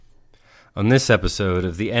on this episode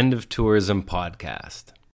of the End of Tourism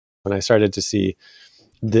podcast. When I started to see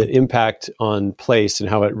the impact on place and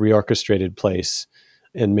how it reorchestrated place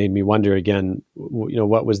and made me wonder again,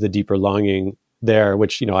 what was the deeper longing there,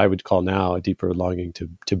 which, I would call now a deeper longing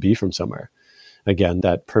to be from somewhere. Again,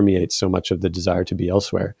 that permeates so much of the desire to be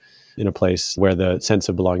elsewhere in a place where the sense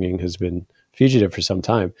of belonging has been fugitive for some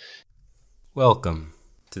time. Welcome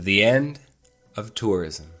to the End of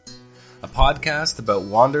Tourism, a podcast about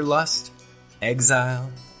wanderlust,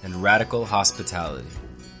 exile, and radical hospitality.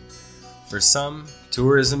 For some,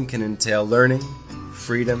 tourism can entail learning,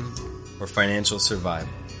 freedom, or financial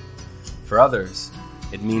survival. For others,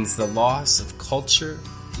 it means the loss of culture,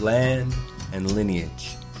 land, and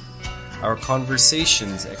lineage. Our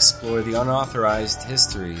conversations explore the unauthorized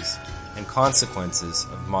histories and consequences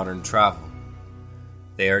of modern travel.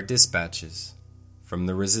 They are dispatches from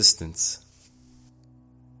the resistance.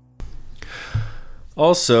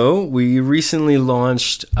 Also, we recently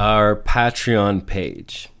launched our Patreon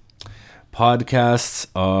page. Podcasts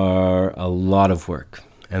are a lot of work,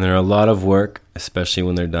 and they're a lot of work, especially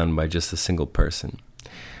when they're done by just a single person.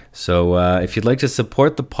 So if you'd like to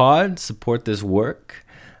support the pod, support this work,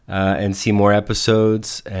 and see more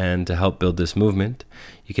episodes and to help build this movement,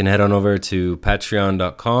 you can head on over to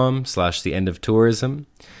patreon.com/theendofTourism.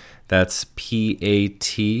 That's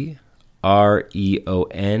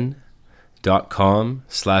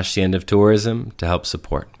patreon.com/theendofTourism to help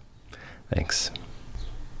support. Thanks.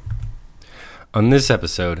 On this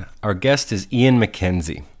episode, our guest is Ian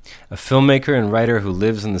MacKenzie, a filmmaker and writer who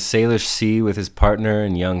lives in the Salish Sea with his partner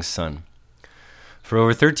and young son. For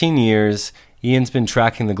over 13 years, Ian's been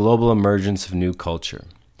tracking the global emergence of new culture.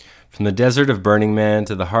 From the desert of Burning Man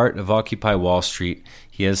to the heart of Occupy Wall Street,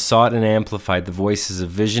 he has sought and amplified the voices of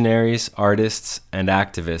visionaries, artists, and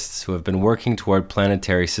activists who have been working toward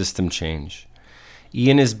planetary system change.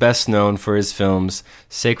 Ian is best known for his films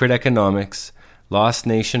Sacred Economics, Lost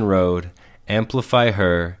Nation Road, Amplify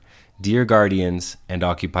Her, Dear Guardians, and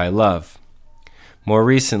Occupy Love. More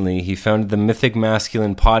recently, he founded the Mythic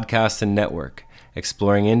Masculine podcast and network,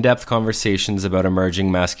 exploring in-depth conversations about emerging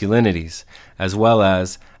masculinities, as well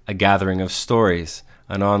as A Gathering of Stories,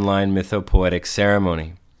 an online mythopoetic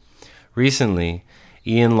ceremony. Recently,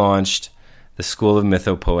 Ian launched the School of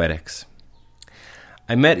Mythopoetics.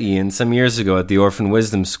 I met Ian some years ago at the Orphan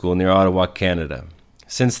Wisdom School near Ottawa, Canada.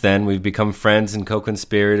 Since then, we've become friends and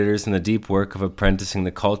co-conspirators in the deep work of apprenticing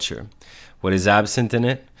the culture, what is absent in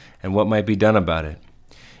it, and what might be done about it.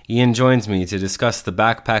 Ian joins me to discuss the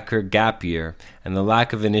backpacker gap year and the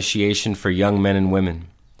lack of initiation for young men and women,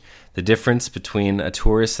 the difference between a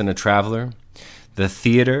tourist and a traveler, the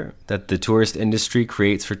theater that the tourist industry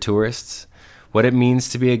creates for tourists, what it means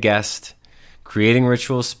to be a guest, creating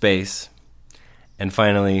ritual space, and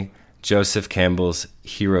finally, Joseph Campbell's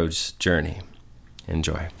hero's journey.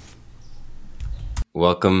 Enjoy.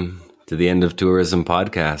 Welcome to the End of Tourism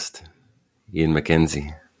podcast, Ian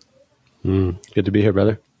MacKenzie. Good to be here,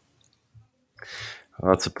 brother.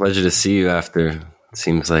 Well, it's a pleasure to see you after it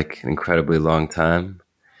seems like an incredibly long time.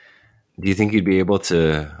 Do you think you'd be able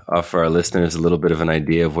to offer our listeners a little bit of an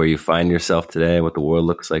idea of where you find yourself today, what the world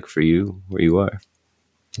looks like for you, where you are?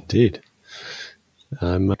 Indeed.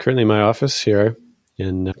 I'm currently in my office here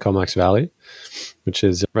in Comox Valley, which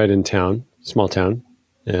is right in town, small town.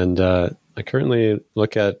 And I currently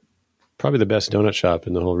look at probably the best donut shop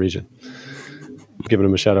in the whole region. I'm giving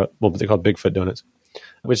them a shout out. Well, they're called Bigfoot Donuts,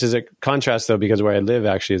 which is a contrast, though, because where I live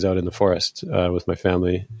actually is out in the forest with my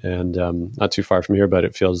family, and not too far from here, but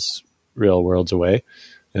it feels real worlds away.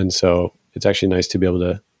 And so it's actually nice to be able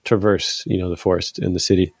to traverse, the forest in the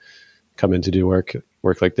city, come in to do work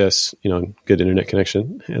like this, good internet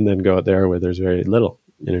connection, and then go out there where there's very little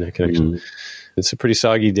internet connection. It's a pretty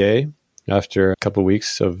soggy day after a couple of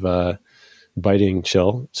weeks of biting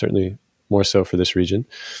chill, certainly more so for this region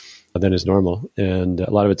than is normal. And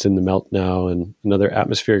a lot of it's in the melt now, and another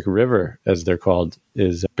atmospheric river, as they're called,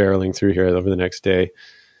 is barreling through here over the next day.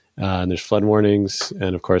 And there's flood warnings.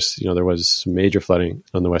 And of course, there was some major flooding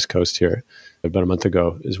on the West Coast here about a month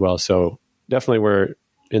ago as well. So definitely we're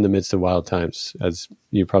in the midst of wild times, as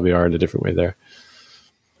you probably are in a different way there.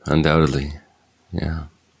 Undoubtedly. Yeah.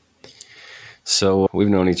 So we've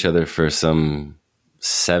known each other for some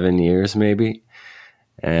 7 years, maybe.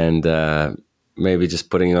 And maybe just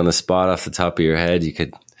putting you on the spot off the top of your head, you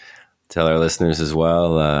could tell our listeners as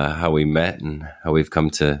well how we met and how we've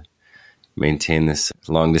come to maintain this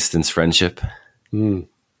long-distance friendship.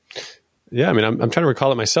 Yeah, I'm trying to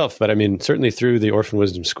recall it myself, but certainly through the Orphan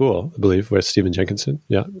Wisdom School, I believe, with Stephen Jenkinson.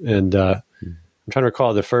 Yeah. And I'm trying to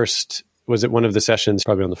recall the first, was it one of the sessions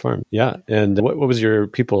probably on the farm? Yeah. And what was your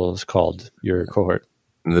people's called, your cohort?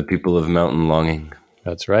 The people of mountain longing.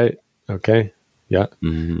 That's right. Okay. Yeah.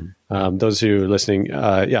 Those who are listening,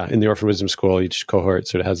 in the Orphan Wisdom School, each cohort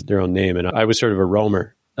sort of has their own name. And I was sort of a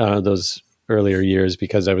roamer those earlier years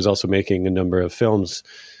because I was also making a number of films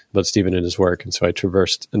about Stephen and his work. And so I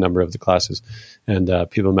traversed a number of the classes. And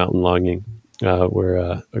people of mountain longing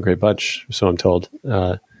were a great bunch, so I'm told.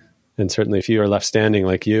 And certainly if you are left standing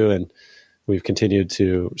like you, and we've continued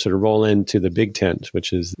to sort of roll into the big tent,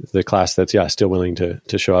 which is the class that's, still willing to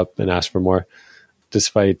show up and ask for more,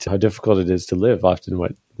 despite how difficult it is to live often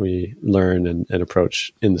what we learn and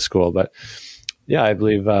approach in the school. But I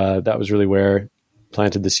believe that was really where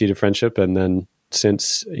planted the seed of friendship. And then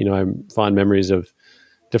since, I'm fond memories of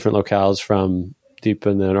different locales, from deep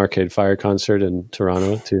in an Arcade Fire concert in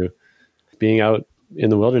Toronto to being out in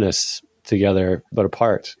the wilderness together, but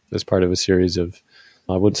apart, as part of a series of,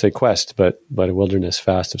 I wouldn't say quest, but a wilderness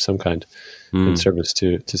fast of some kind in service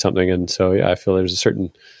to something. And so, I feel there's a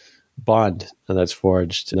certain bond that's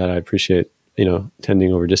forged that I appreciate,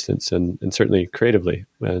 tending over distance and certainly creatively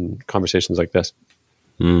and conversations like this.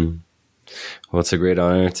 Well, it's a great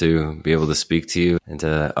honor to be able to speak to you and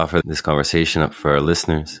to offer this conversation up for our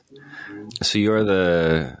listeners. So you're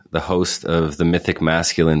the host of the Mythic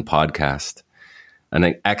Masculine podcast,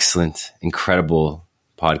 an excellent, incredible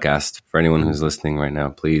podcast for anyone who's listening right now.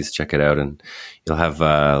 Please check it out, and you'll have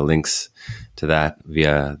links to that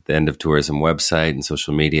via the End of Tourism website and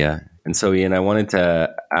social media. And so, Ian, I wanted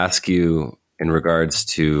to ask you in regards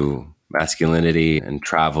to masculinity and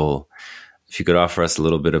travel, if you could offer us a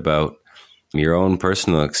little bit about your own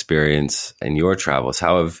personal experience and your travels.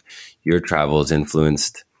 How have your travels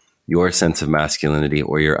influenced your sense of masculinity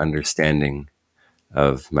or your understanding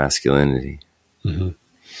of masculinity?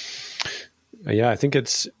 I think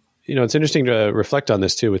it's interesting to reflect on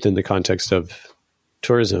this too within the context of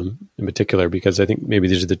tourism in particular, because I think maybe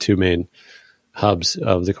these are the two main hubs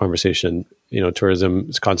of the conversation.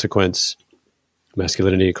 Tourism's consequence,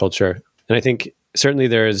 masculinity, culture. And I think certainly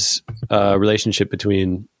there's a relationship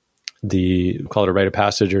between call it a rite of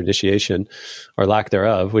passage or initiation or lack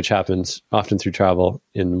thereof, which happens often through travel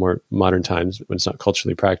in more modern times when it's not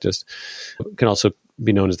culturally practiced. It can also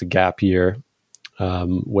be known as the gap year,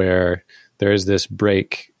 where there is this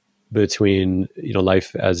break between,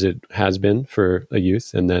 life as it has been for a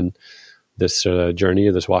youth and then this journey,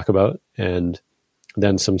 this walkabout, and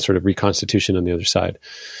then some sort of reconstitution on the other side.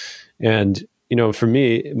 And, for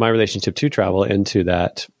me, my relationship to travel and to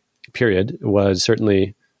that period was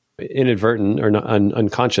certainly inadvertent or not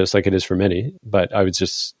unconscious, like it is for many, but I was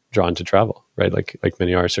just drawn to travel, right? Like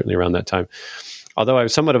many are certainly around that time. Although I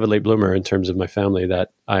was somewhat of a late bloomer in terms of my family,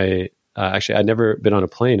 that I'd never been on a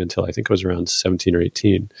plane until I think I was around 17 or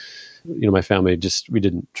 18. My family we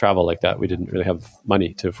didn't travel like that. We didn't really have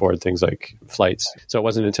money to afford things like flights. So it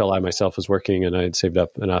wasn't until I myself was working and I had saved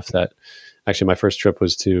up enough that actually my first trip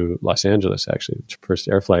was to Los Angeles, actually, first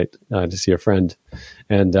air flight to see a friend.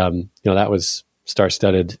 And, that was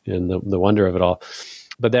star-studded in the wonder of it all.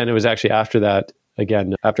 But then it was actually after that,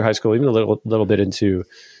 again, after high school, even a little bit into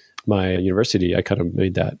my university, I kind of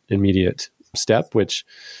made that immediate step, which,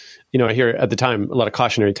 I hear at the time a lot of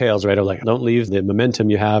cautionary tales, right? Of like, don't leave the momentum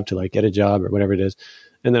you have to like get a job or whatever it is.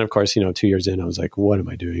 And then, of course, 2 years in, I was like, what am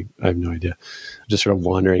I doing? I have no idea. Just sort of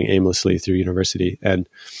wandering aimlessly through university. And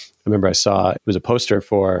I remember it was a poster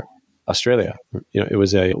for Australia. It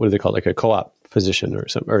was what do they call it? Like a co-op position or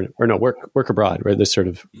something, or no, work abroad, right? This sort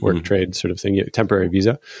of work trade sort of thing, temporary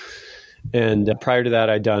visa. And prior to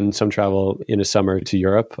that, I'd done some travel in a summer to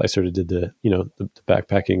Europe. I sort of did the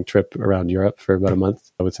backpacking trip around Europe for about a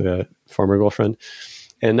month with a former girlfriend.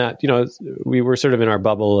 And that, we were sort of in our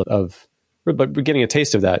bubble but we're getting a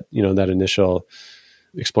taste of that, that initial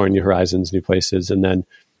exploring new horizons, new places. And then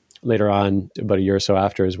later on, about a year or so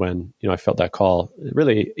after, is when, I felt that call,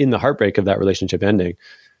 really in the heartbreak of that relationship ending,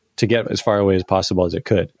 to get as far away as possible as it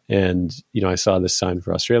could. And, I saw this sign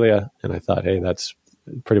for Australia and I thought, hey, that's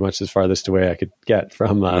pretty much as farthest away I could get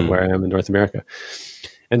from where I am in North America.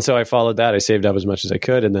 And so I followed that. I saved up as much as I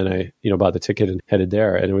could. And then I, bought the ticket and headed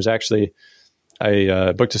there. And it was actually,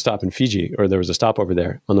 I booked a stop in Fiji, or there was a stopover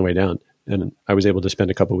there on the way down. And I was able to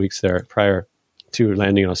spend a couple of weeks there prior to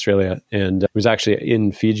landing in Australia. And it was actually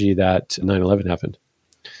in Fiji that 9/11 happened.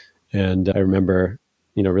 And I remember,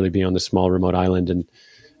 really being on this small remote island, and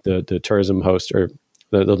the tourism host or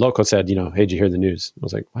the local said, hey, did you hear the news? I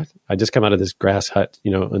was like, what? I just come out of this grass hut,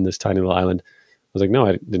 on this tiny little island. I was like, no,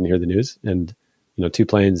 I didn't hear the news. And, 2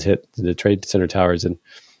 planes hit the Trade Center towers, and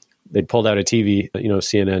they'd pulled out a TV,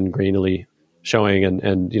 CNN greenily showing,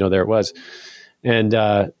 and there it was. And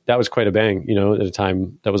that was quite a bang, at a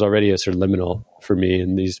time that was already a sort of liminal for me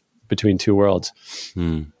in these between two worlds.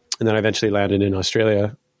 And then I eventually landed in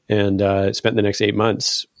Australia and spent the next 8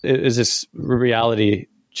 months. It is this reality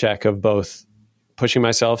check of both pushing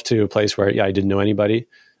myself to a place where, I didn't know anybody,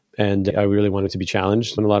 and I really wanted to be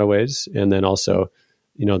challenged in a lot of ways. And then also,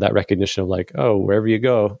 that recognition of like, oh, wherever you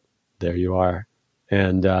go, there you are.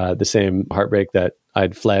 And the same heartbreak that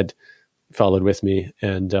I'd fled followed with me.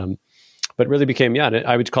 And but really became,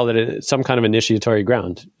 I would call it some kind of initiatory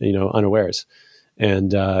ground, unawares.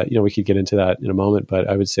 And, we could get into that in a moment, but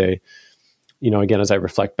I would say, again, as I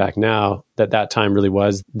reflect back now, that time really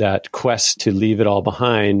was that quest to leave it all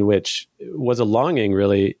behind, which was a longing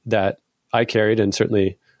really that I carried, and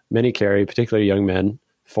certainly many carry, particularly young men,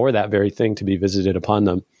 for that very thing, to be visited upon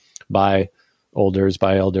them by elders,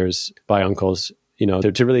 by uncles,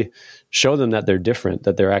 to really show them that they're different,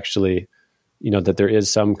 that they're actually, that there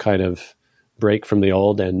is some kind of break from the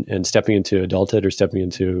old and stepping into adulthood or stepping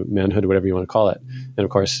into manhood, whatever you want to call it. And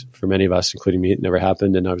of course, for many of us, including me, it never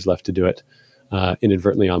happened, and I was left to do it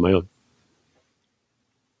inadvertently on my own.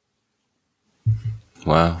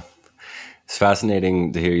 Wow. It's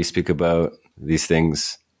fascinating to hear you speak about these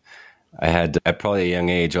things. I had, at probably a young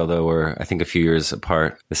age, although we're, I think, a few years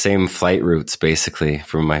apart, the same flight routes, basically,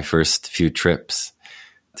 from my first few trips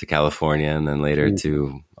to California and then later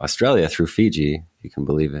to Australia through Fiji, if you can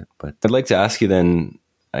believe it. But I'd like to ask you then,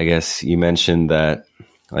 I guess you mentioned that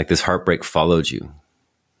like this heartbreak followed you,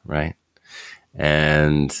 right?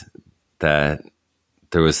 And that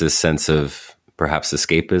there was this sense of perhaps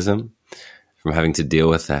escapism from having to deal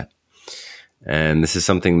with that. And this is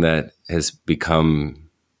something that has become,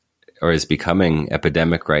 or is becoming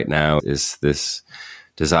epidemic right now, is this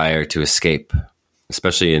desire to escape,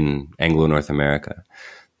 especially in Anglo-North America,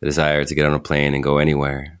 the desire to get on a plane and go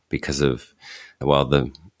anywhere because of, well,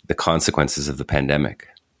 the consequences of the pandemic,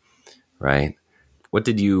 right? What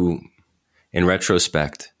did you, in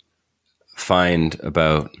retrospect, find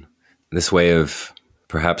about this way of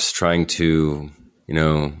perhaps trying to,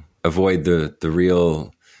 avoid the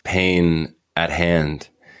real pain at hand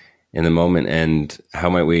in the moment, and how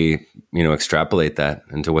might we, extrapolate that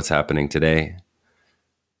into what's happening today?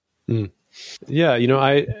 Yeah,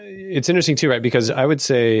 it's interesting too, right? Because I would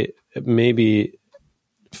say maybe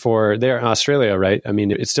for there in Australia, right? I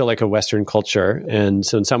mean, it's still like a Western culture, and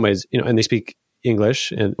so in some ways, and they speak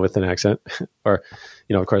English and with an accent, or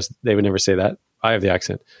of course, they would never say that. I have the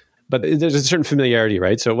accent. But there's a certain familiarity,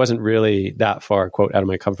 right? So it wasn't really that far, quote, out of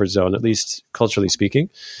my comfort zone, at least culturally speaking.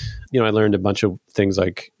 I learned a bunch of things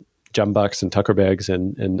like jumbucks and tucker bags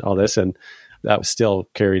and all this. And that still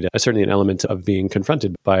carried certainly an element of being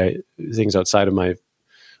confronted by things outside of my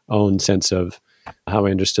own sense of how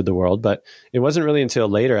I understood the world. But it wasn't really until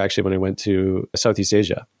later, actually, when I went to Southeast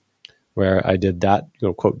Asia, where I did that,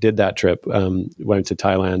 quote, did that trip, went to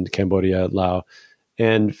Thailand, Cambodia, Laos.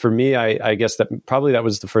 And for me, I guess that probably that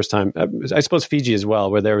was the first time, I suppose Fiji as well,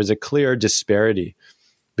 where there was a clear disparity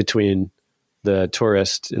between the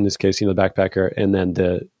tourist, in this case, the backpacker, and then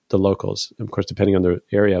the locals, of course, depending on the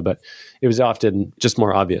area, but it was often just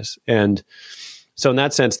more obvious. And so in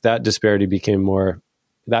that sense, that disparity became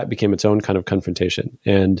its own kind of confrontation.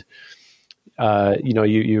 And,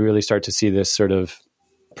 you really start to see this sort of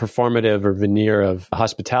performative or veneer of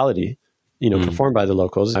hospitality performed by the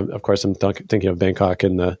locals. Of course, I'm thinking of Bangkok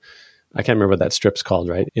and I can't remember what that strip's called,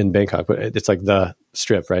 right? In Bangkok, but it's like the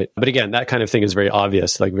strip, right? But again, that kind of thing is very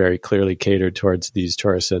obvious, like very clearly catered towards these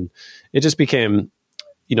tourists. And it just became,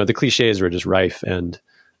 the cliches were just rife. And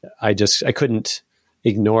I couldn't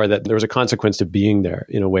ignore that there was a consequence to being there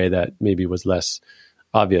in a way that maybe was less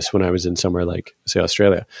obvious when I was in somewhere like, say,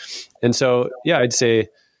 Australia. And so, I'd say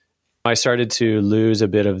I started to lose a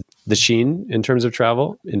bit of the sheen in terms of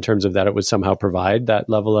travel, in terms of that it would somehow provide that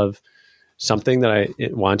level of something that I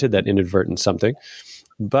wanted, that inadvertent something.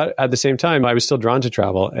 But at the same time, I was still drawn to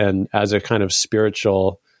travel, and as a kind of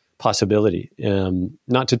spiritual possibility,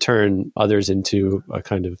 not to turn others into a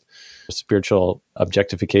kind of spiritual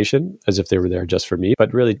objectification as if they were there just for me,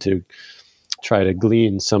 but really to try to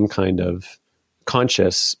glean some kind of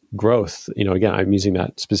conscious growth. Again, I'm using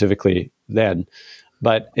that specifically then.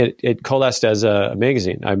 But it coalesced as a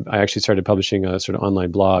magazine. I actually started publishing a sort of online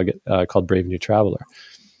blog called Brave New Traveler,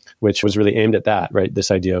 which was really aimed at that, right? This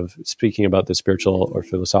idea of speaking about the spiritual or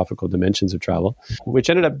philosophical dimensions of travel, which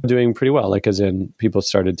ended up doing pretty well, like as in people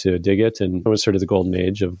started to dig it. And it was sort of the golden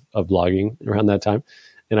age of blogging around that time.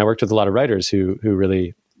 And I worked with a lot of writers who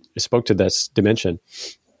really spoke to this dimension.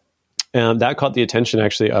 And that caught the attention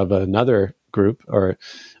actually of another group or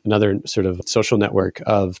another sort of social network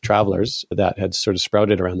of travelers that had sort of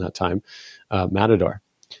sprouted around that time, Matador.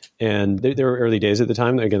 And they were early days at the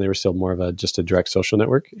time. Again, they were still more of just a direct social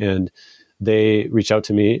network. And they reached out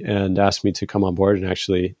to me and asked me to come on board and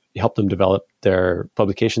actually help them develop their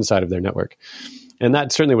publication side of their network. And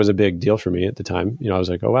that certainly was a big deal for me at the time. I was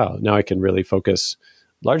like, oh, wow, now I can really focus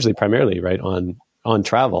primarily, right, on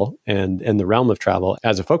travel and the realm of travel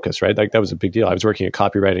as a focus, right? Like that was a big deal. I was working at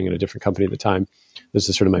copywriting at a different company at the time. This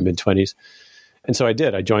is sort of my mid-20s. And so I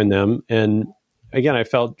joined them. And again, I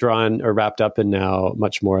felt drawn or wrapped up in now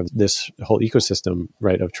much more of this whole ecosystem,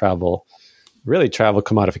 right, of travel, really travel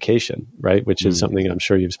commodification, right, which is something I'm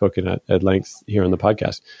sure you've spoken at length here on the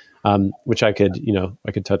podcast, which I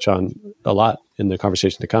could touch on a lot in the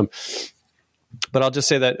conversation to come. But I'll just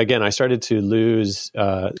say that, again, I started to lose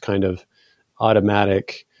kind of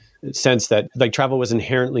automatic sense that like travel was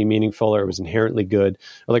inherently meaningful or it was inherently good,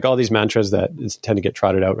 or like all these mantras that tend to get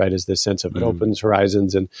trotted out, right, is this sense of it opens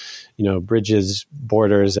horizons and, bridges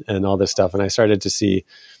borders and all this stuff. And I started to see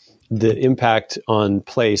the impact on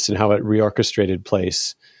place and how it reorchestrated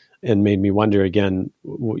place and made me wonder again,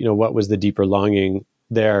 what was the deeper longing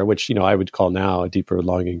there, which, I would call now a deeper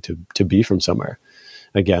longing to be from somewhere.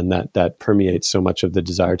 Again, that permeates so much of the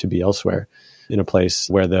desire to be elsewhere in a place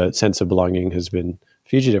where the sense of belonging has been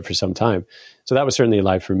fugitive for some time. So that was certainly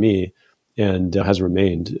alive for me and has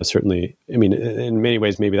remained certainly. I mean, in many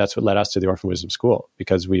ways, maybe that's what led us to the Orphan Wisdom School,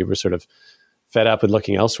 because we were sort of fed up with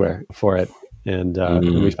looking elsewhere for it. And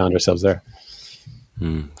we found ourselves there.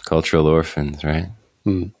 Cultural orphans, right?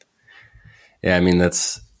 Yeah, I mean,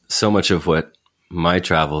 that's so much of what my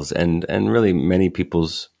travels and really many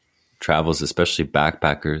people's travels, especially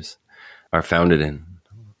backpackers, are founded in.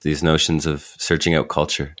 These notions of searching out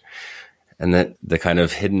culture, and that the kind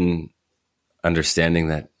of hidden understanding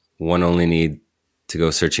that one only need to go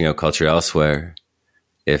searching out culture elsewhere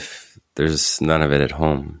if there's none of it at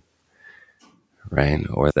home, right?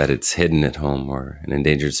 Or that it's hidden at home, or an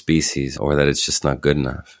endangered species, or that it's just not good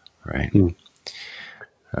enough, right?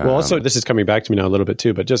 Well, also, this is coming back to me now a little bit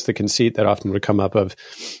too, but just the conceit that often would come up of,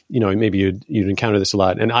 maybe you'd encounter this a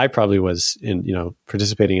lot, and I probably was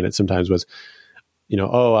participating in it sometimes, was,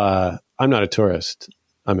 I'm not a tourist,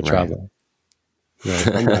 I'm a traveler. Right.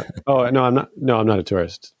 I'm not a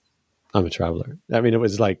tourist, I'm a traveler. I mean, it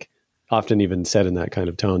was like often even said in that kind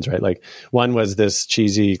of tones, right? Like one was this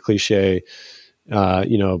cheesy cliche,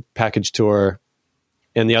 package tour,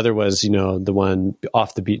 and the other was, the one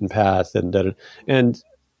off the beaten path. And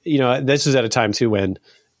this was at a time too when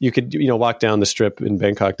you could, walk down the strip in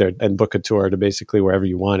Bangkok there and book a tour to basically wherever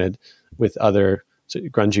you wanted with other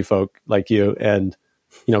grungy folk like you, and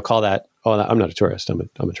call that, oh, I'm not a tourist,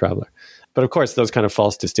 I'm a traveler. But of course, those kind of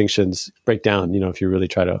false distinctions break down, if you really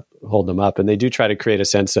try to hold them up. And they do try to create a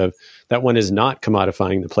sense of that one is not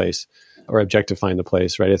commodifying the place or objectifying the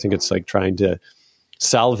place, right? I think it's like trying to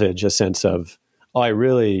salvage a sense of, oh, I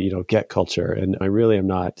really, get culture, and I really am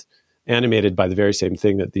not animated by the very same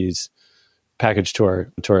thing that these package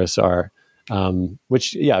tourists are,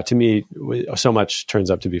 which, to me, so much turns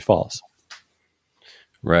up to be false.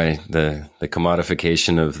 Right. The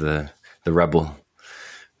commodification of the rebel,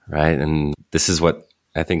 right? And this is what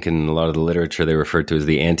I think in a lot of the literature they refer to as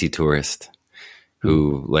the anti-tourist,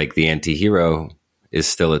 who, like the anti-hero, is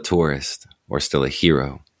still a tourist or still a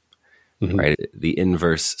hero, right? The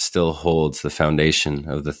inverse still holds the foundation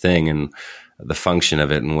of the thing and the function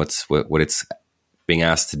of it and what it's being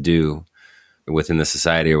asked to do within the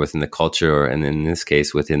society or within the culture, and in this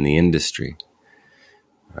case, within the industry,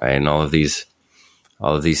 right? And all of these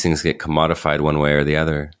things get commodified one way or the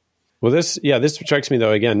other. Well, this strikes me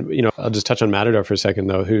though, again, I'll just touch on Matador for a second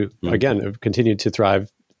though, who again have continued to thrive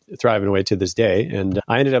in a way to this day. And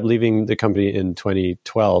I ended up leaving the company in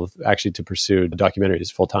 2012 actually to pursue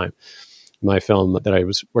documentaries full time. My film that I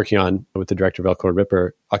was working on with the director of Elkhorn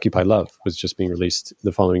Ripper, Occupy Love, was just being released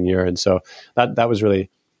the following year. And so that was really,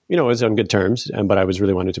 it was on good terms, but I was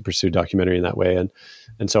really wanting to pursue documentary in that way.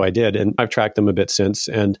 And so I did, and I've tracked them a bit since.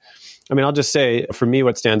 And I mean, I'll just say for me,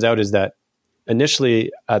 what stands out is that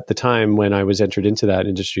initially at the time when I was entered into that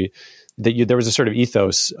industry, there was a sort of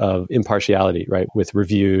ethos of impartiality, right? With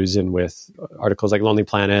reviews and with articles like Lonely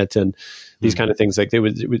Planet and these kind of things. Like it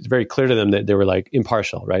was very clear to them that they were like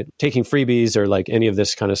impartial, right? Taking freebies or like any of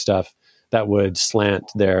this kind of stuff that would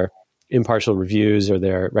slant their impartial reviews or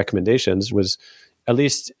their recommendations was, at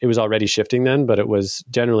least it was already shifting then, but it was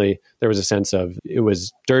generally, there was a sense of it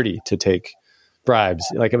was dirty to take bribes.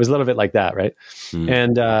 Like it was a little bit like that, right?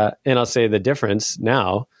 And I'll say the difference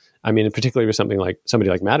now, I mean, particularly with somebody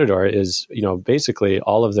like Matador is, basically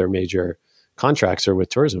all of their major contracts are with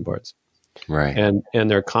tourism boards. Right.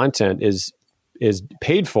 And their content is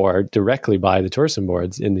paid for directly by the tourism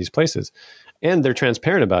boards in these places. And they're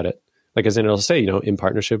transparent about it. Like, as in it'll say, in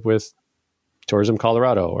partnership with Tourism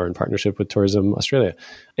Colorado or in partnership with Tourism Australia.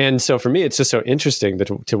 And so for me, it's just so interesting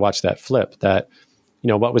to watch that flip, that,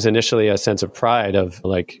 what was initially a sense of pride of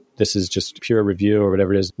like, this is just pure review or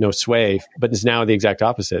whatever it is, no sway, but is now the exact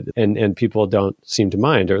opposite. And people don't seem to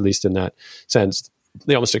mind, or at least in that sense,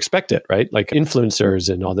 they almost expect it, right? Like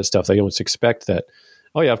influencers and all this stuff, they almost expect that,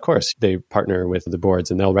 oh yeah, of course, they partner with the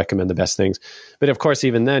boards and they'll recommend the best things. But of course,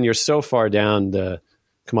 even then, you're so far down the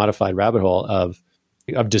commodified rabbit hole of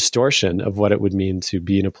distortion of what it would mean to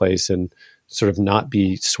be in a place and sort of not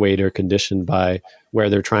be swayed or conditioned by where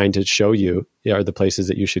they're trying to show you are the places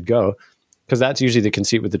that you should go. Because that's usually the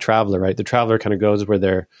conceit with the traveler, right? The traveler kind of goes where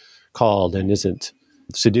they're called and isn't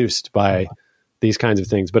seduced by these kinds of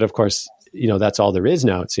things. But of course, that's all there is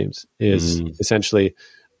now, it seems, is essentially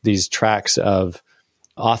these tracks of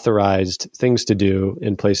authorized things to do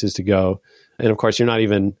and places to go. And of course, you're not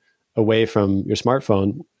even away from your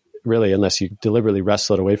smartphone, really, unless you deliberately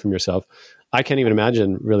wrestle it away from yourself. I can't even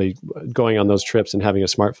imagine really going on those trips and having a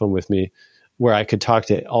smartphone with me where I could talk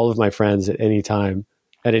to all of my friends at any time,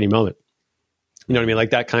 at any moment. You know what I mean? Like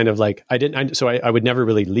that kind of like, I would never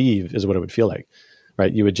really leave is what it would feel like,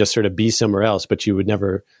 right? You would just sort of be somewhere else, but you would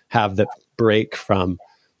never have that break from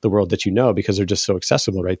the world that because they're just so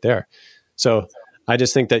accessible right there. So I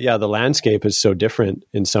just think that, the landscape is so different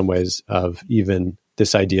in some ways of even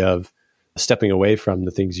this idea of stepping away from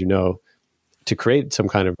the things to create some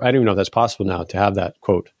kind of, I don't even know if that's possible now, to have that,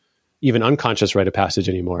 quote, even unconscious rite of passage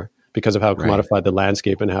anymore because of how commodified the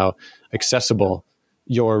landscape and how accessible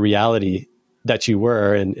your reality that you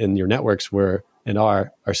were and your networks were and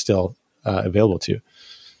are still available to you.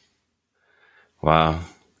 Wow.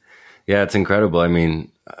 Yeah, it's incredible. I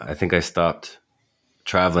mean, I think I stopped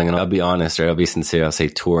traveling, and I'll be honest, right? I'll be sincere. I'll say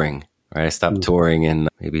touring, right? I stopped touring in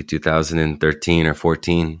maybe 2013 or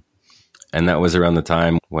 14. And that was around the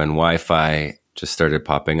time when Wi-Fi just started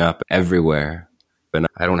popping up everywhere. And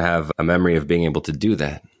I don't have a memory of being able to do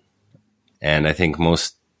that. And I think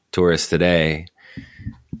most tourists today,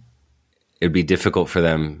 it'd be difficult for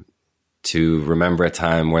them to remember a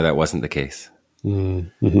time where that wasn't the case.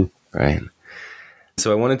 Mm-hmm. Right?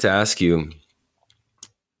 So I wanted to ask you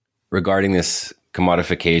regarding this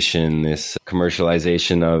commodification, this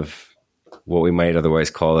commercialization of what we might otherwise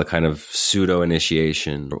call a kind of pseudo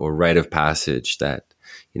initiation or rite of passage that,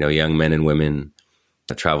 young men and women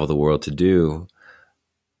that travel the world to do.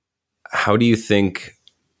 How do you think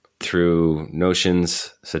through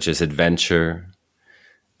notions such as adventure,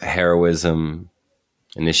 heroism,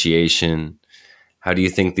 initiation, how do you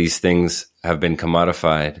think these things have been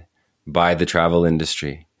commodified by the travel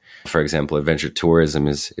industry? For example, adventure tourism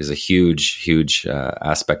is a huge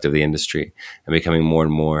aspect of the industry and becoming more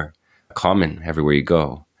and more common everywhere you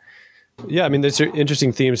go. Yeah, I mean, there's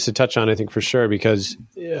interesting themes to touch on, I think, for sure, because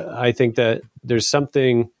I think that there's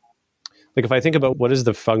something, like if I think about what is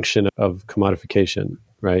the function of commodification,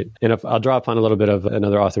 right? And if I'll draw upon a little bit of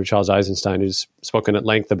another author, Charles Eisenstein, who's spoken at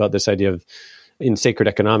length about this idea of in Sacred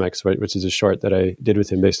Economics, right, which is a short that I did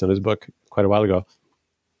with him based on his book quite a while ago.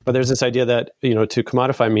 But there's this idea that, to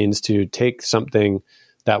commodify means to take something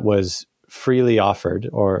that was freely offered,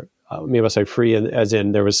 or maybe I'll say free as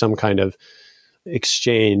in there was some kind of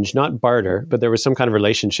exchange, not barter, but there was some kind of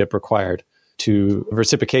relationship required to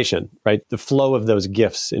reciprocation, right? The flow of those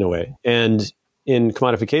gifts in a way. And in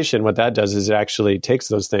commodification, what that does is it actually takes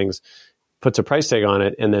those things, puts a price tag on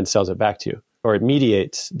it, and then sells it back to you, or it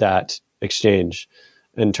mediates that exchange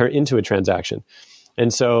and turn into a transaction.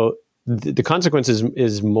 And so the consequence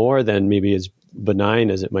is more than maybe as benign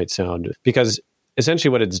as it might sound, because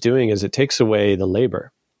essentially what it's doing is it takes away the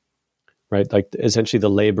labor, right? Like essentially the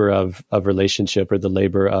labor of relationship or the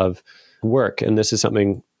labor of work. And this is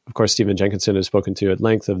something, of course, Stephen Jenkinson has spoken to at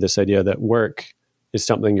length, of this idea that work is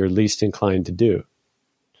something you're least inclined to do,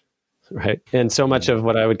 right? And so much of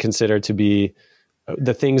what I would consider to be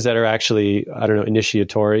the things that are actually,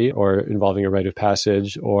 initiatory or involving a rite of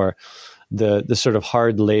passage, or the sort of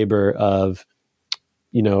hard labor of,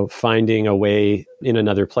 finding a way in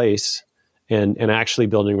another place and actually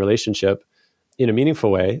building relationship in a meaningful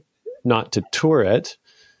way, not to tour it,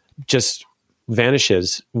 just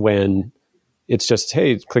vanishes when it's just,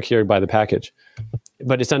 hey, click here, buy the package.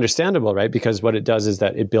 But it's understandable, right? Because what it does is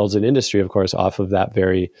that it builds an industry, of course, off of that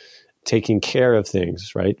very taking care of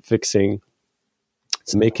things, right?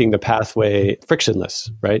 It's making the pathway frictionless,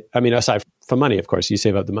 right? I mean, aside from money, of course, you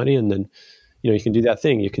save up the money and then, you can do that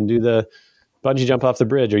thing. You can do the bungee jump off the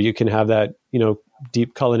bridge, or you can have that,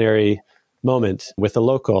 deep culinary moment with a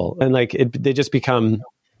local. And they just become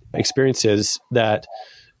experiences that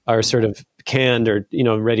are sort of canned or,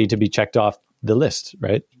 ready to be checked off the list,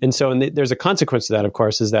 right? And so there's a consequence to that, of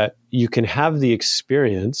course, is that you can have the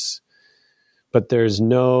experience, but there's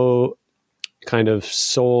no kind of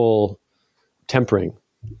soul tempering.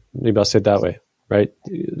 Maybe I'll say it that way, right?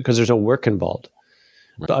 Because there's no work involved,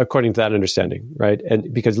 right, according to that understanding, right?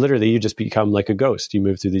 And because literally you just become like a ghost. You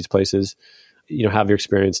move through these places, have your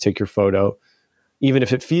experience, take your photo, even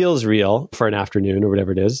if it feels real for an afternoon or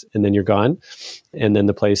whatever it is, and then you're gone. And then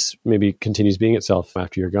the place maybe continues being itself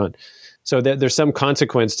after you're gone. So there's some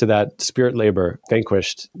consequence to that spirit labor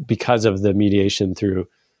vanquished because of the mediation through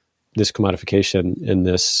this commodification and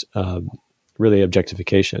this really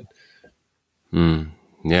objectification.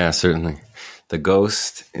 Yeah, certainly. The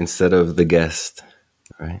ghost instead of the guest,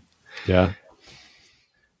 right? Yeah.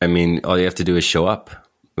 I mean, all you have to do is show up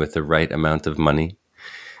with the right amount of money,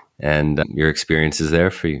 and your experience is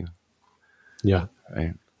there for you. Yeah.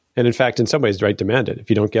 Right. And in fact, in some ways, right, demand it. If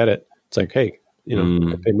you don't get it, it's like, hey,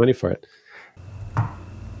 I paid money for it.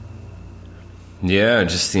 Yeah,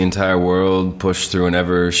 just the entire world pushed through an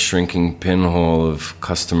ever-shrinking pinhole of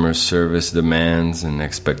customer service demands and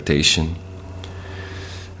expectation.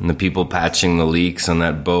 And the people patching the leaks on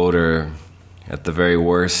that boat are, at the very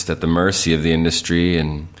worst, at the mercy of the industry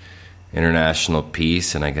and international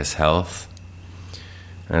peace and, I guess, health.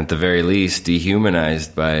 And at the very least,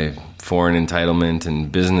 dehumanized by foreign entitlement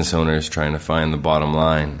and business owners trying to find the bottom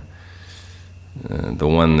line, the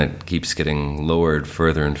one that keeps getting lowered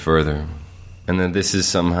further and further. And that this is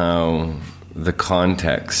somehow the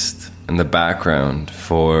context and the background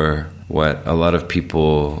for what a lot of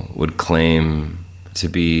people would claim to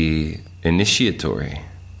be initiatory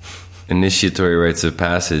rites of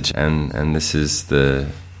passage, and this is the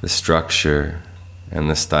structure and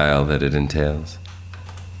the style that it entails.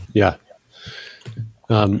 Yeah.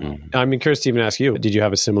 I'm curious to even ask you, did you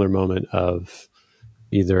have a similar moment of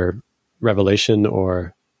either revelation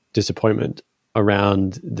or disappointment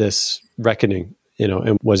around this reckoning,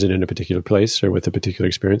 and was it in a particular place or with a particular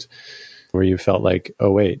experience where you felt like,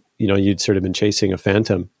 oh, wait, you'd sort of been chasing a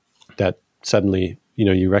phantom that suddenly,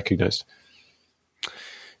 you recognized?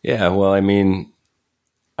 Yeah, well, I mean,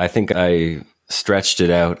 I think I stretched it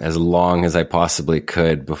out as long as I possibly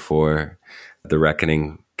could before the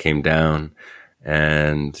reckoning came down.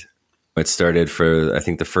 And it started for, I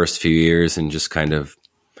think, the first few years in just kind of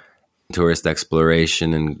tourist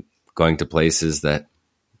exploration and going to places that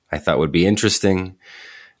I thought would be interesting,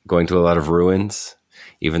 going to a lot of ruins,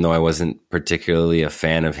 even though I wasn't particularly a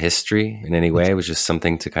fan of history in any way. It was just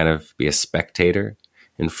something to kind of be a spectator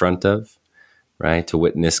in front of, right? To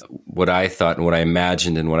witness what I thought and what I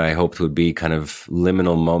imagined and what I hoped would be kind of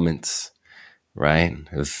liminal moments, right?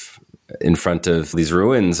 In front of these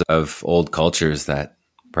ruins of old cultures that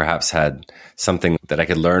perhaps had something that I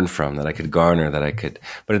could learn from, that I could garner,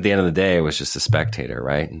 but at the end of the day, I was just a spectator,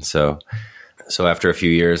 right? And so after a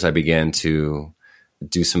few years, I began to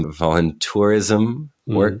do some volunteerism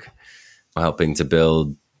work, helping to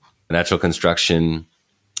build natural construction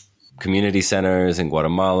community centers in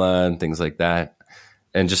Guatemala and things like that,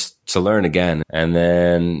 and just to learn again. And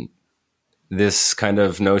then this kind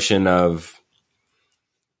of notion of,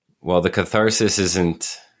 well, the catharsis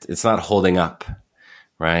it's not holding up,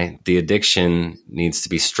 right? The addiction needs to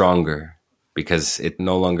be stronger because it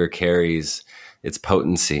no longer carries its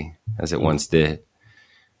potency as it once did.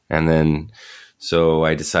 And then, so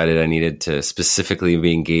I decided I needed to specifically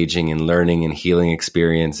be engaging in learning and healing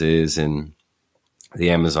experiences in the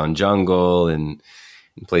Amazon jungle and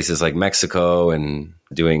in places like Mexico, and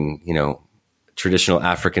doing, traditional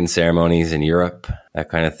African ceremonies in Europe, that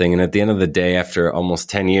kind of thing. And at the end of the day, after almost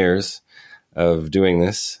 10 years of doing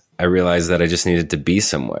this, I realized that I just needed to be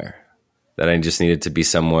somewhere,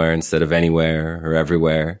 instead of anywhere or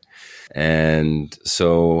everywhere. And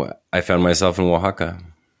so I found myself in Oaxaca,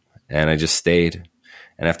 and I just stayed.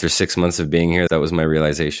 And after 6 months of being here, that was my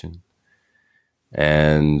realization.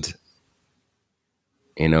 And,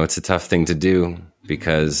 it's a tough thing to do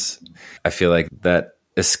because I feel like that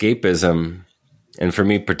escapism, and for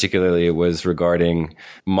me particularly, it was regarding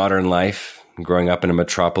modern life, growing up in a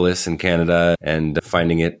metropolis in Canada and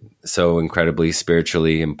finding it so incredibly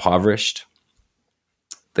spiritually impoverished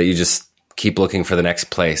that you just keep looking for the next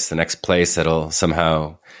place that'll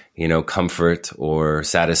somehow, comfort or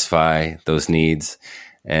satisfy those needs.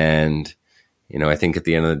 And, I think at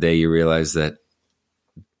the end of the day, you realize that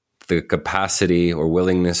the capacity or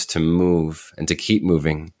willingness to move and to keep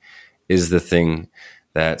moving is the thing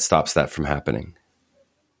that stops that from happening.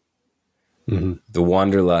 Mm-hmm. The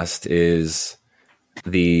wanderlust is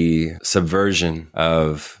the subversion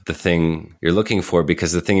of the thing you're looking for,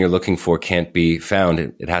 because the thing you're looking for can't be found.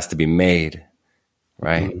 It has to be made,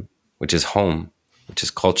 right? Mm-hmm. Which is home, which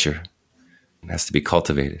is culture, It has to be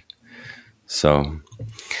cultivated. So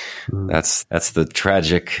that's the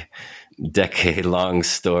tragic decade-long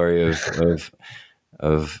story of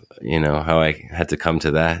how I had to come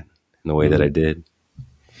to that in the way that I did.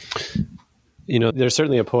 There's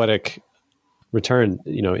certainly a poetic return,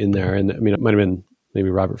 in there. And I mean, it might have been maybe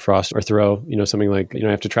Robert Frost or Thoreau, something like,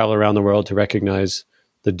 I have to travel around the world to recognize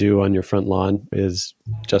the dew on your front lawn is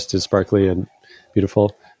just as sparkly and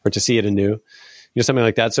beautiful, or to see it anew, something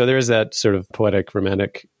like that. So there is that sort of poetic,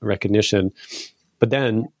 romantic recognition. But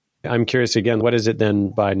then I'm curious again, what is it then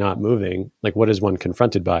by not moving? Like, what is one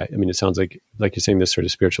confronted by? I mean, it sounds like you're saying this sort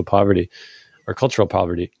of spiritual poverty or cultural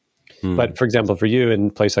poverty. But for example, for you in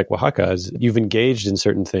a place like Oaxaca, you've engaged in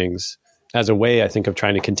certain things as a way, I think, of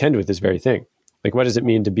trying to contend with this very thing. Like, what does it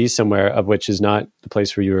mean to be somewhere of which is not the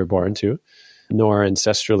place where you were born to, nor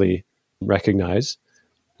ancestrally recognized,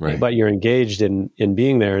 right? But you're engaged in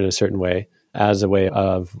being there in a certain way as a way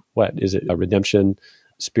of, what is it, a redemption,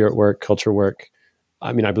 spirit work, culture work?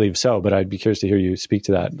 I mean, I believe so, but I'd be curious to hear you speak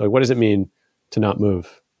to that. Like, what does it mean to not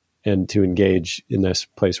move and to engage in this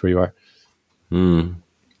place where you are?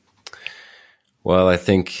 Well, I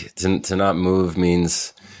think to not move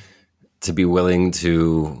means to be willing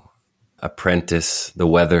to apprentice the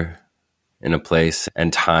weather in a place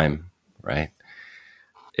and time, right?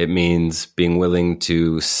 It means being willing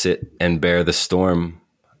to sit and bear the storm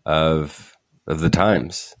of the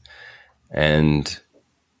times, and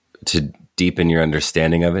to deepen your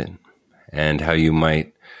understanding of it and how you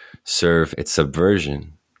might serve its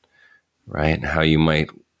subversion, right? How you might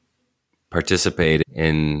participate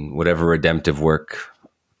in whatever redemptive work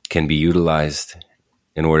can be utilized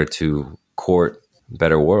in order to court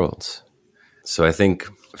better worlds. So I think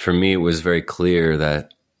for me, it was very clear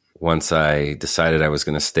that once I decided I was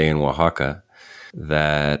going to stay in Oaxaca,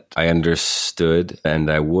 that I understood and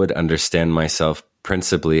I would understand myself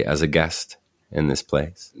principally as a guest in this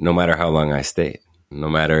place, no matter how long I stayed, no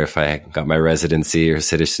matter if I got my residency or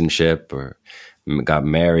citizenship or got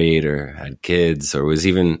married or had kids or was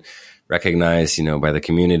even recognized, by the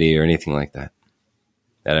community or anything like that,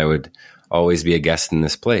 that I would always be a guest in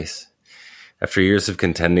this place. After years of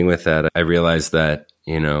contending with that, I realized that,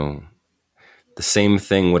 the same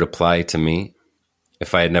thing would apply to me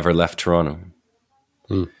if I had never left Toronto,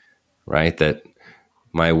 right? That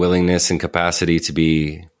my willingness and capacity to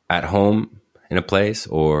be at home in a place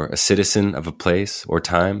or a citizen of a place or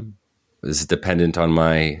time is dependent on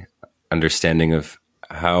my understanding of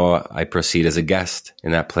how I proceed as a guest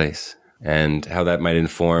in that place, and how that might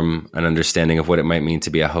inform an understanding of what it might mean to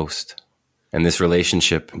be a host. And this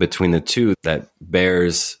relationship between the two that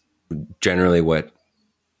bears generally what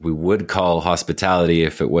we would call hospitality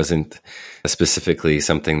if it wasn't specifically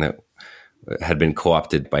something that had been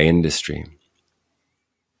co-opted by industry.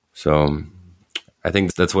 So I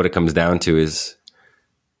think that's what it comes down to is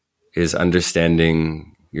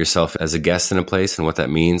understanding yourself as a guest in a place and what that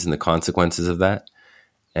means and the consequences of that,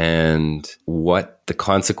 and what the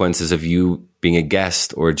consequences of you being a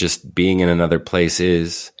guest or just being in another place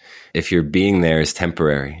is if your being there is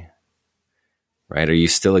temporary, right? Are you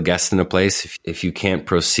still a guest in a place if you can't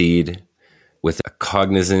proceed with a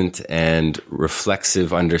cognizant and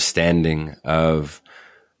reflexive understanding of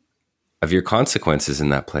your consequences in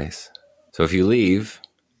that place? So if you leave,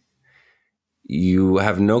 you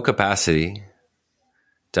have no capacity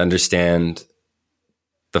to understand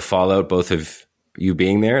the fallout both of you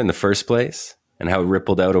being there in the first place and how it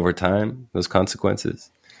rippled out over time, those consequences.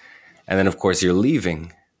 And then, of course, you're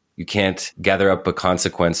leaving. You can't gather up a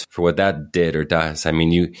consequence for what that did or does. I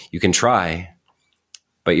mean, you can try,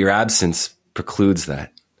 but your absence precludes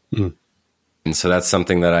that. And so that's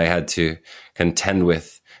something that I had to contend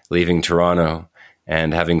with leaving Toronto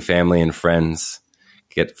and having family and friends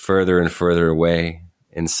get further and further away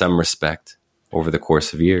in some respect over the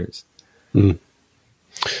course of years. As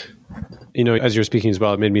you're speaking as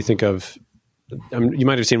well, it made me think of, you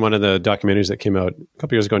might have seen one of the documentaries that came out a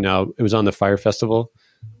couple years ago now. It was on the Fire Festival.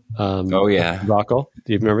 Oh, yeah. Rockall.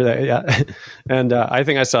 Do you remember that? Yeah. And I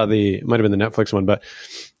think I saw it might have been the Netflix one, but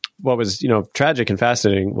what was, tragic and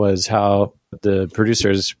fascinating was how the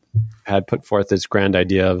producers had put forth this grand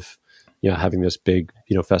idea of, having this big,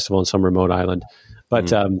 festival in some remote island.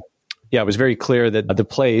 But it was very clear that the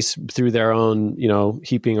place, through their own,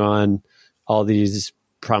 heaping on all these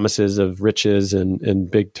promises of riches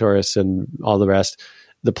and big tourists and all the rest,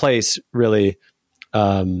 the place really,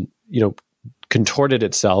 contorted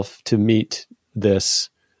itself to meet this,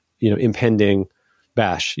 impending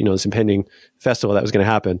bash, this impending festival that was going to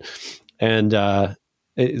happen. And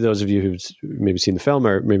those of you who've maybe seen the film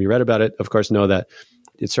or maybe read about it, of course, know that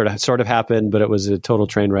it sort of happened, but it was a total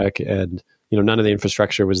train wreck, and none of the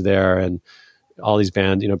infrastructure was there, and all these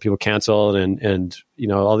bands, people canceled, and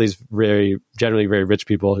all these generally very rich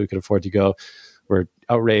people who could afford to go were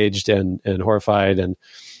outraged and horrified.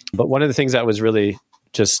 But one of the things that was really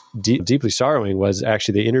just deeply sorrowing was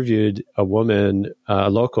actually they interviewed a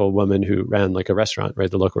local woman who ran like a restaurant,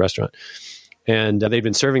 right? The local restaurant. And they'd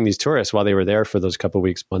been serving these tourists while they were there for those couple of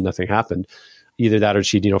weeks when nothing happened. Either that or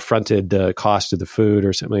she'd, fronted the cost of the food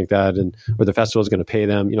or something like that, or the festival was going to pay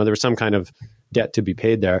them. There was some kind of debt to be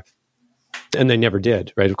paid there. And they never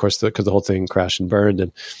did, right? Of course, because the whole thing crashed and burned.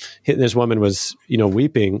 And this woman was,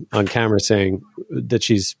 weeping on camera saying that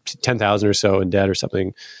she's 10,000 or so in debt or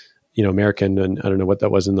something, American. And I don't know what that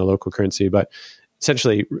was in the local currency, but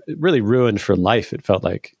essentially really ruined for life, it felt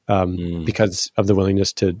like, because of the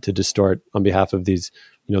willingness to distort on behalf of these,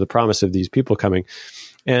 the promise of these people coming.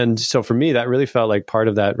 And so for me, that really felt like part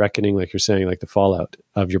of that reckoning, like you're saying, like the fallout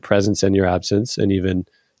of your presence and your absence, and even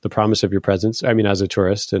the promise of your presence. I mean, as a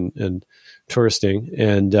tourist and touristing,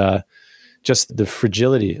 and just the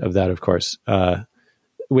fragility of that, of course,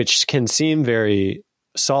 which can seem very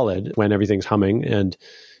solid when everything's humming and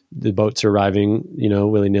the boats are arriving,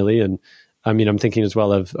 willy-nilly. And I mean, I'm thinking as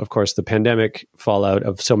well of course, the pandemic fallout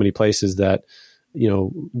of so many places that,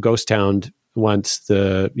 ghost towned once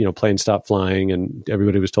the plane stopped flying and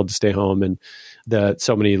everybody was told to stay home, and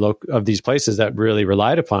so many of these places that really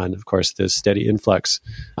relied upon, of course, this steady influx.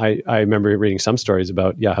 I remember reading some stories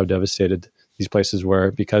about how devastated these places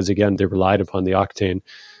were because, again, they relied upon the octane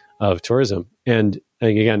of tourism. And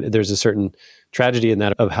again, there's a certain tragedy in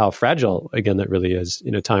that of how fragile, again, that really is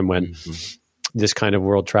in a time when this kind of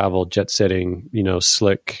world travel, jet setting,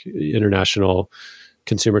 slick international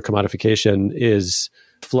consumer commodification is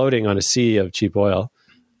floating on a sea of cheap oil,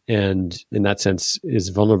 and in that sense is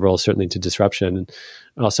vulnerable certainly to disruption. And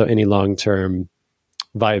also any long-term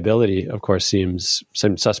viability, of course, seems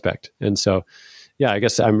suspect. And so, I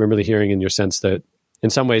guess I'm really hearing in your sense that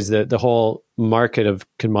in some ways the whole market of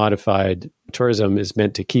commodified tourism is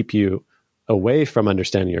meant to keep you away from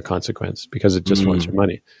understanding your consequence because it just wants your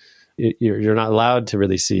money. You're not allowed to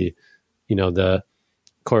really see, the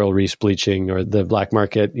coral reefs bleaching or the black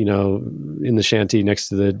market, in the shanty next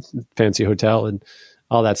to the fancy hotel and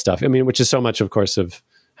all that stuff. I mean, which is so much, of course, of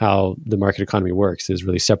how the market economy works, is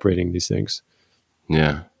really separating these things.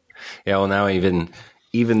 Yeah. Yeah. Well, now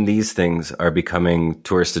even these things are becoming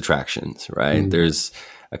tourist attractions, right? There's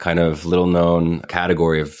a kind of little known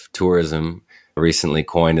category of tourism recently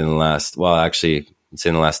coined in the last, it's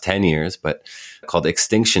in the last 10 years, but called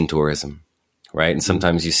extinction tourism. Right. And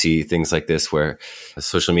sometimes you see things like this where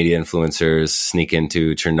social media influencers sneak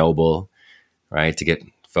into Chernobyl, right, to get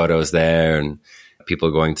photos there. And people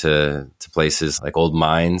are going to places like old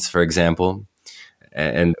mines, for example.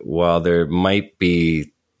 And while there might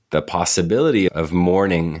be the possibility of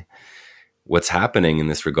mourning what's happening in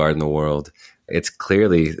this regard in the world, it's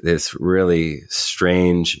clearly this really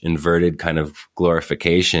strange, inverted kind of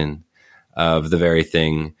glorification of the very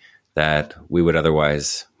thing that we would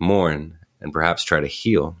otherwise mourn and perhaps try to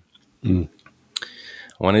heal. I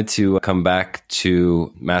wanted to come back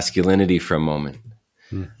to masculinity for a moment.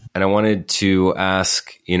 And I wanted to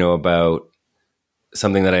ask, about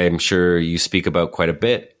something that I'm sure you speak about quite a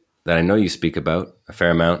bit, that I know you speak about a fair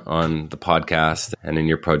amount on the podcast and in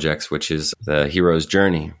your projects, which is the hero's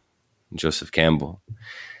journey, Joseph Campbell.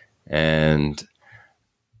 And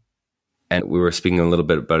we were speaking a little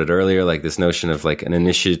bit about it earlier, like this notion of like an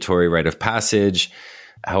initiatory rite of passage,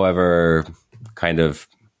 however kind of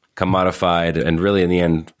commodified and really in the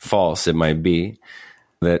end false it might be,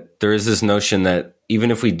 that there is this notion that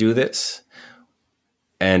even if we do this,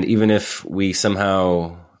 and even if we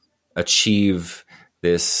somehow achieve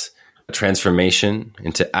this transformation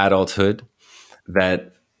into adulthood,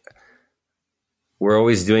 that we're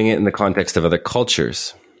always doing it in the context of other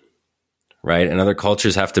cultures, right? And other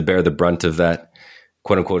cultures have to bear the brunt of that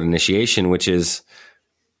quote unquote initiation, which is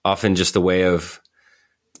often just a way of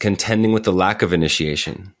contending with the lack of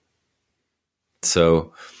initiation.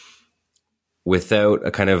 So without a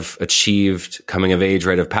kind of achieved coming of age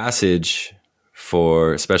rite of passage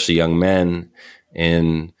for especially young men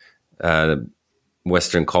in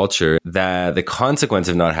Western culture, that the consequence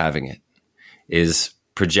of not having it is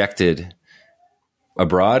projected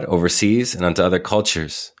abroad, overseas, and onto other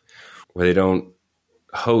cultures where they don't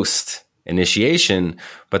host initiation,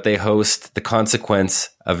 but they host the consequence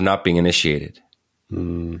of not being initiated.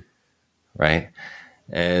 Right.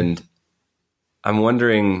 And I'm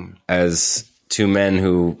wondering, as two men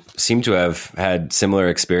who seem to have had similar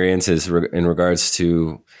experiences in regards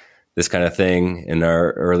to this kind of thing in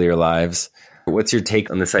our earlier lives, what's your take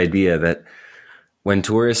on this idea that when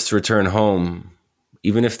tourists return home,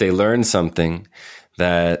 even if they learn something,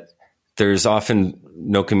 that there's often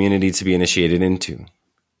no community to be initiated into,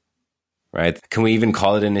 right? Can we even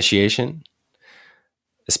call it initiation?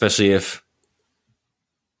 Especially if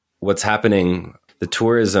what's happening, the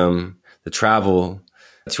tourism, the travel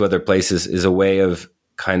to other places is a way of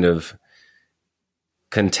kind of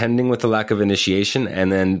contending with the lack of initiation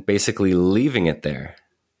and then basically leaving it there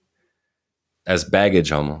as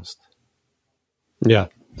baggage almost. Yeah.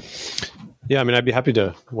 Yeah. I mean, I'd be happy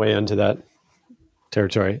to weigh into that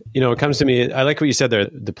territory. It comes to me, I like what you said there.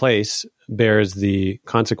 The place bears the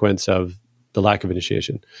consequence of the lack of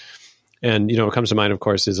initiation. And, what comes to mind, of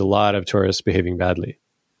course, is a lot of tourists behaving badly.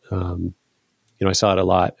 I saw it a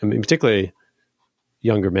lot. I mean, particularly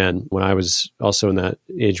younger men when I was also in that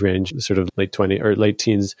age range, sort of late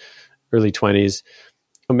teens, early 20s.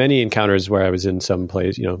 Many encounters where I was in some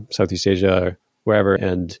place, Southeast Asia or wherever,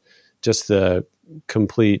 and just the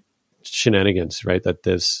complete shenanigans, right, that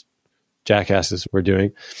this jackasses were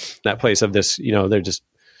doing. That place of this, they're just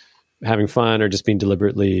having fun or just being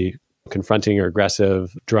deliberately confronting or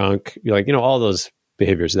aggressive, drunk, all those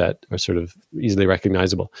behaviors that are sort of easily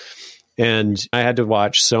recognizable. And I had to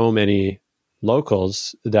watch so many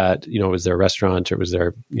locals that, it was their restaurant or it was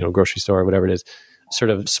their, grocery store or whatever it is,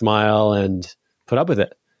 sort of smile and put up with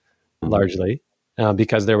it largely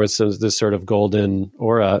because there was this sort of golden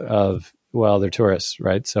aura of, well, they're tourists,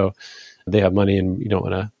 right? So they have money and you don't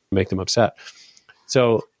want to make them upset.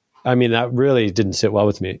 So, I mean, that really didn't sit well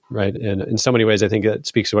with me, right? And in so many ways, I think it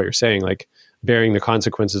speaks to what you're saying, like bearing the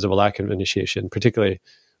consequences of a lack of initiation, particularly,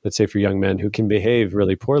 let's say, for young men who can behave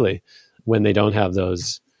really poorly when they don't have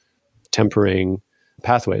those tempering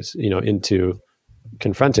pathways, into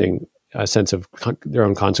confronting a sense of their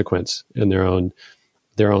own consequence in their own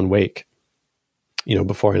wake,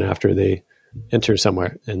 before and after they enter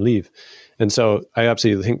somewhere and leave. And so I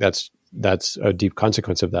absolutely think that's a deep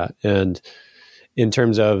consequence of that. And in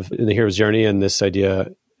terms of the hero's journey and this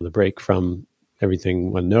idea, the break from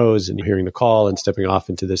everything one knows and hearing the call and stepping off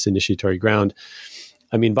into this initiatory ground,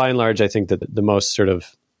 I mean, by and large, I think that the most sort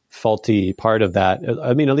of faulty part of that,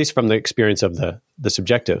 I mean, at least from the experience of the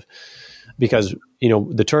subjective, because,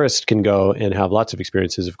 the tourist can go and have lots of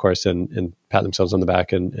experiences, of course, and pat themselves on the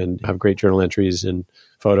back and have great journal entries and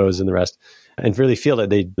photos and the rest, and really feel that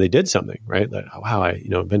they did something, right? That, oh, wow, I,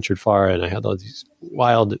 ventured far and I had all these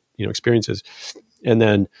wild, experiences. And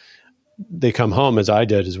then they come home, as I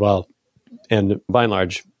did as well. And by and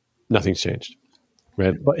large, nothing's changed,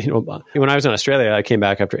 right? But, when I was in Australia, I came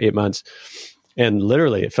back after 8 months and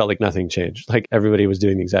literally it felt like nothing changed. Like everybody was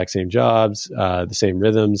doing the exact same jobs, the same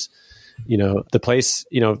rhythms. The place,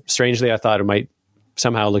 strangely, I thought it might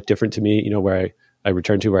somehow look different to me, where I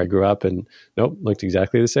returned to where I grew up, and nope, looked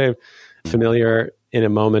exactly the same. Familiar in a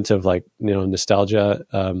moment of like, nostalgia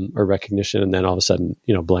or recognition, and then all of a sudden,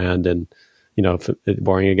 bland and,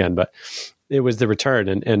 boring again. But it was the return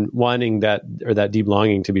and wanting that, or that deep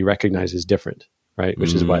longing to be recognized as different, right?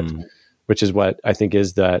 Which is what I think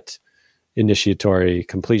is that initiatory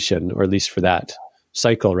completion, or at least for that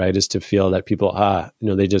cycle, right? Is to feel that people,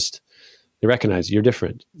 they recognize you're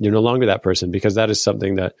different. You're no longer that person, because that is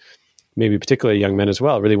something that maybe particularly young men as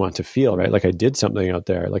well really want to feel, right? Like I did something out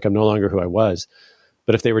there, like I'm no longer who I was.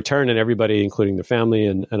 But if they return and everybody, including the family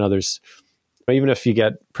and others, even if you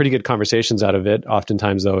get pretty good conversations out of it,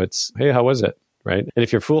 oftentimes though it's, hey, how was it? Right. And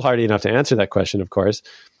if you're foolhardy enough to answer that question, of course,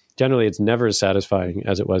 generally it's never as satisfying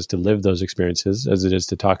as it was to live those experiences as it is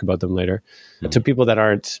to talk about them later to people that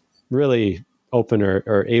aren't really open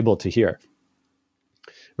or able to hear.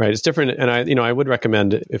 Right. It's different. And I would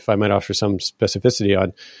recommend, if I might offer some specificity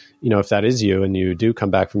on, if that is you and you do come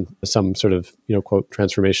back from some sort of, quote,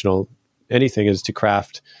 transformational anything, is to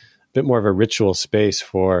craft a bit more of a ritual space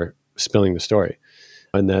for spilling the story.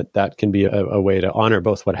 And that can be a way to honor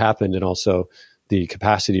both what happened and also the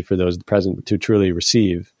capacity for those present to truly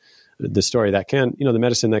receive the story that can, the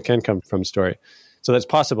medicine that can come from story. So that's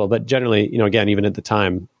possible. But generally, again, even at the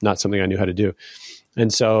time, not something I knew how to do.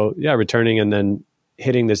 And so, yeah, returning and then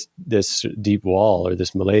hitting this deep wall or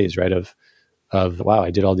this malaise, right? Of wow, I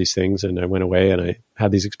did all these things and I went away and I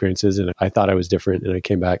had these experiences and I thought I was different and I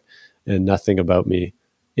came back and nothing about me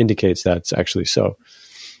indicates that's actually so.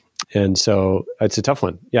 And so it's a tough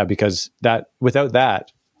one. Yeah, because without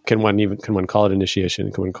that, can one call it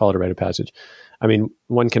initiation? Can one call it a rite of passage? I mean,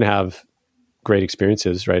 one can have great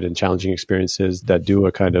experiences, right? And challenging experiences that do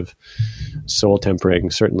a kind of soul tempering,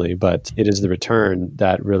 certainly, but it is the return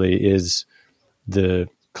that really is the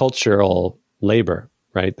cultural labor,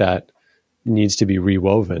 right? That needs to be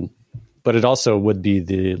rewoven. But it also would be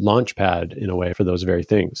the launch pad in a way for those very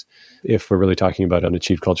things, if we're really talking about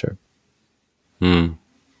unachieved culture.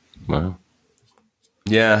 Wow.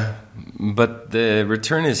 Yeah, but the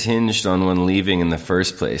return is hinged on one leaving in the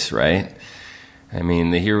first place, right? I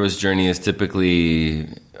mean, the hero's journey is typically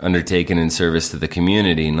undertaken in service to the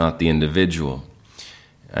community, not the individual.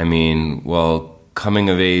 I mean, well, coming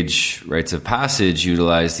of age rites of passage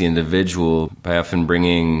utilize the individual by often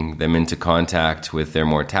bringing them into contact with their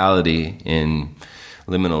mortality in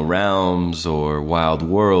liminal realms or wild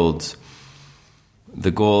worlds.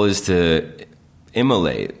 The goal is to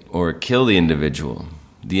immolate or kill the individual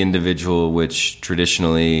which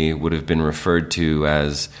traditionally would have been referred to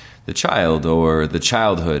as the child or the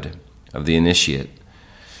childhood of the initiate.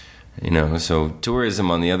 So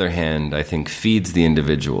tourism, on the other hand, I think feeds the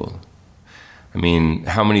individual. I mean,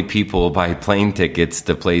 how many people buy plane tickets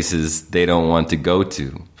to places they don't want to go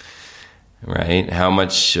to, right? How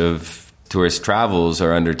much of tourist travels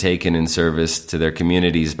are undertaken in service to their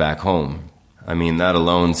communities back home? I mean, that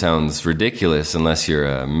alone sounds ridiculous unless you're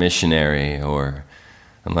a missionary or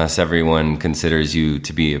unless everyone considers you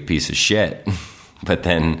to be a piece of shit. But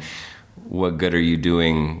then what good are you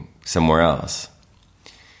doing somewhere else?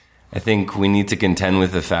 I think we need to contend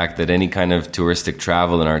with the fact that any kind of touristic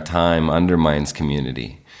travel in our time undermines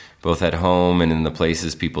community, both at home and in the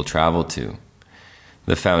places people travel to.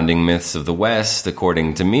 The founding myths of the West,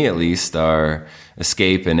 according to me at least, are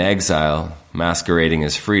escape and exile masquerading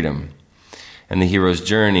as freedom. And the hero's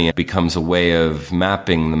journey becomes a way of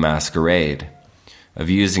mapping the masquerade, of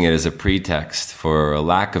using it as a pretext for a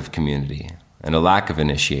lack of community and a lack of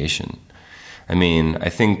initiation. I mean, I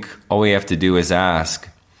think all we have to do is ask,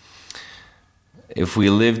 if we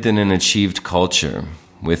lived in an achieved culture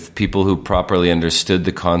with people who properly understood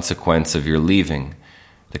the consequence of your leaving,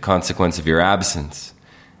 the consequence of your absence,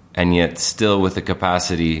 and yet still with the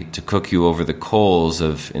capacity to cook you over the coals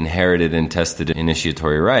of inherited and tested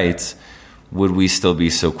initiatory rites, would we still be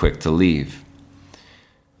so quick to leave?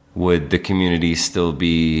 Would the community still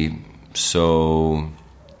be so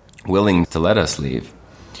willing to let us leave?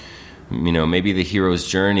 Maybe the hero's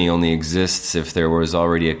journey only exists if there was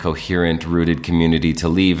already a coherent, rooted community to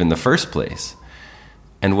leave in the first place.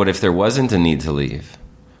 And what if there wasn't a need to leave?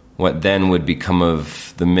 What then would become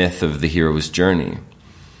of the myth of the hero's journey?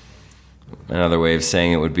 Another way of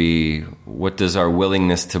saying it would be, what does our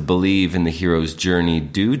willingness to believe in the hero's journey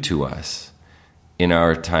do to us in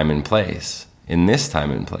our time and place, in this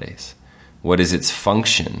time and place? What is its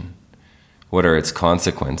function? What are its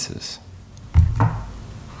consequences?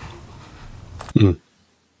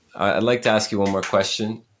 I'd like to ask you one more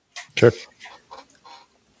question. Sure.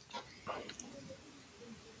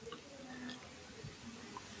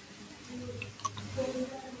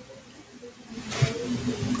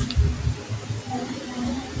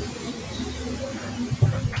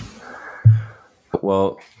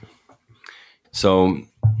 Well, so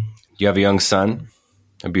you have a young son,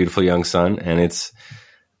 a beautiful young son, and it's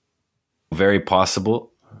very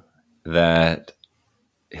possible that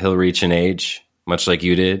he'll reach an age, much like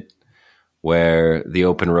you did, where the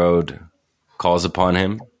open road calls upon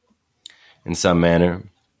him in some manner.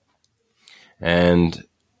 And,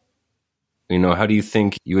 how do you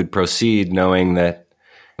think you would proceed knowing that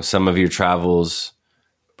some of your travels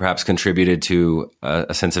perhaps contributed to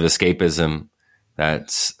a sense of escapism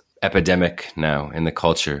that's epidemic now in the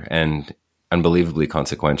culture and unbelievably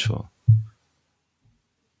consequential?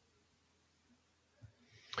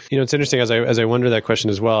 It's interesting as I wonder that question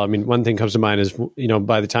as well. I mean, one thing comes to mind is,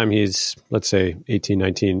 by the time he's, let's say 18,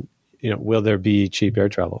 19, will there be cheap air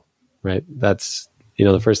travel, right? That's,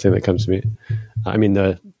 the first thing that comes to me. I mean,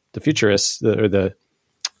 the futurists or the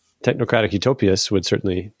technocratic utopists would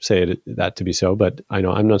certainly say that to be so, but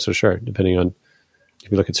I'm not so sure, depending on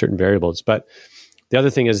if you look at certain variables. But the other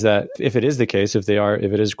thing is that if it is the case, if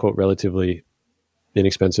it is, quote, relatively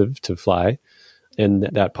inexpensive to fly, and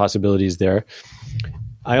that possibility is there,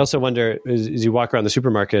 I also wonder, as you walk around the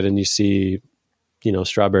supermarket and you see,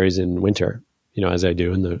 strawberries in winter, as I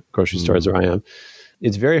do in the grocery stores where I am,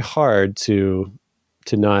 it's very hard to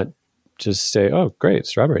not just say, oh, great,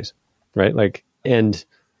 strawberries, right? And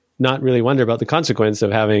not really wonder about the consequence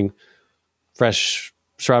of having fresh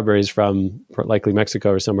strawberries from likely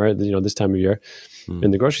Mexico or somewhere, this time of year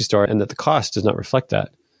in the grocery store, and that the cost does not reflect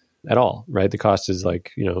that at all, right? The cost is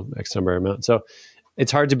X number amount. So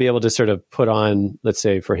it's hard to be able to sort of put on, let's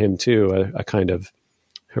say for him too, a kind of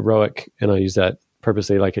heroic, and I'll use that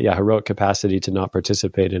purposely, heroic capacity to not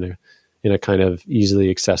participate in a kind of easily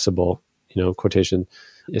accessible, quotation,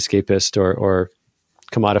 escapist or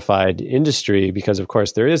commodified industry, because of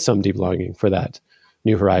course there is some deep longing for that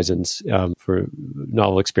new horizons, for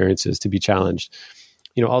novel experiences to be challenged.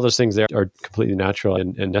 All those things there are completely natural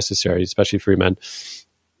and necessary, especially for men.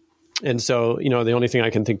 And so, the only thing I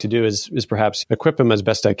can think to do is perhaps equip him as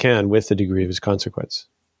best I can with the degree of his consequence.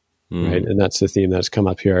 Right. And that's the theme that's come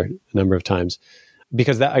up here a number of times,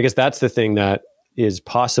 because I guess that's the thing that is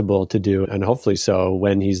possible to do. And hopefully so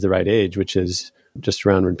when he's the right age, which is just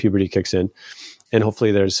around when puberty kicks in. And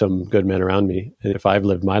hopefully there's some good men around me. And if I've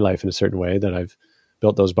lived my life in a certain way, that I've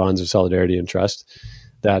built those bonds of solidarity and trust,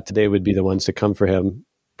 that they would be the ones to come for him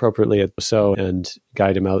appropriately and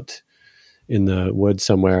guide him out in the woods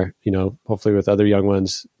somewhere, hopefully with other young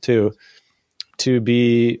ones too, to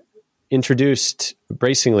be introduced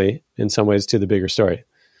bracingly in some ways to the bigger story.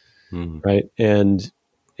 Right. And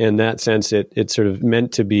in that sense, it's sort of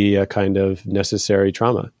meant to be a kind of necessary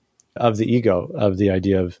trauma of the ego, of the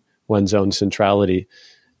idea of one's own centrality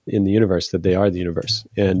in the universe, that they are the universe.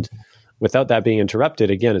 And without that being interrupted,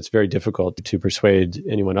 again, it's very difficult to persuade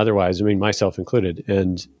anyone otherwise, myself included.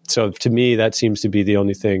 And so to me, that seems to be the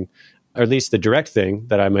only thing, or at least the direct thing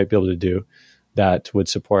that I might be able to do that would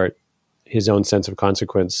support his own sense of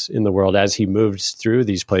consequence in the world as he moves through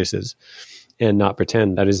these places, and not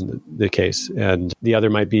pretend that isn't the case. And the other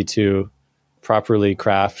might be to properly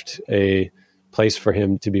craft a place for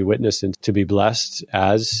him to be witnessed and to be blessed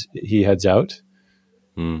as he heads out,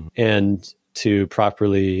 and to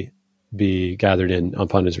properly be gathered in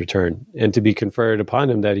upon his return, and to be conferred upon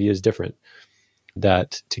him that he is different,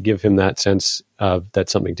 that to give him that sense of that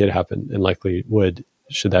something did happen and likely would,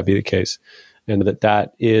 should that be the case. And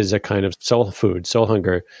that is a kind of soul food, soul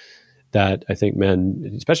hunger that I think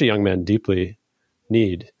men, especially young men, deeply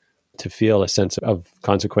need to feel a sense of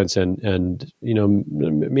consequence and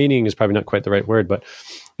meaning is probably not quite the right word, but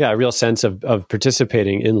a real sense of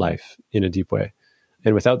participating in life in a deep way.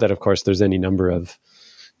 And without that, of course, there's any number of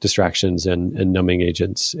distractions and numbing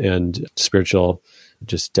agents and spiritual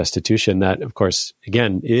just destitution that, of course,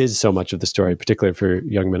 again, is so much of the story, particularly for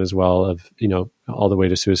young men as well, of, all the way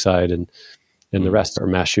to suicide and the rest are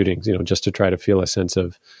mass shootings, just to try to feel a sense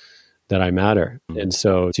of that I matter. And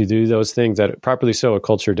so to do those things that properly so a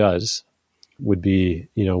culture does would be,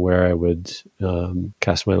 where I would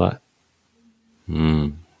cast my lot.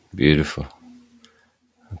 Beautiful.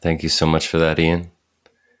 Thank you so much for that, Ian.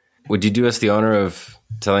 Would you do us the honor of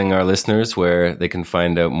telling our listeners where they can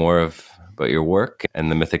find out more about your work and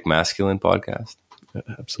the Mythic Masculine podcast?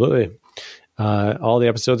 Absolutely. All the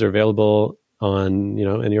episodes are available on,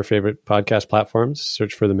 any of your favorite podcast platforms.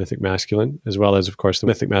 Search for the Mythic Masculine, as well as, of course, the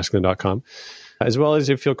mythicmasculine.com, as well as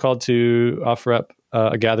you feel called to offer up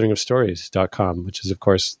a gathering of stories.com, which is, of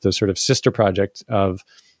course, the sort of sister project of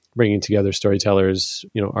bringing together storytellers,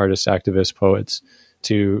 artists, activists, poets,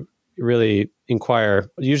 to really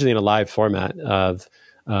inquire, usually in a live format, of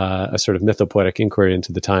a sort of mythopoetic inquiry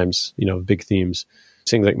into the times, big themes,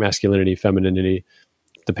 things like masculinity, femininity,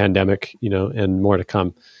 the pandemic, and more to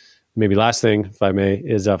come. Maybe last thing, if I may,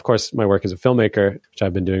 is, of course, my work as a filmmaker, which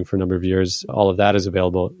I've been doing for a number of years. All of that is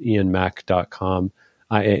available, ianmac.com,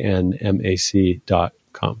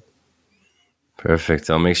 ianmac.com. Perfect.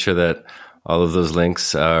 I'll make sure that all of those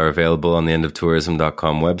links are available on the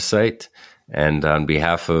endoftourism.com website. And on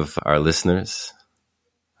behalf of our listeners,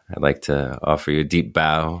 I'd like to offer you a deep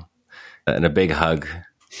bow and a big hug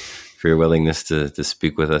for your willingness to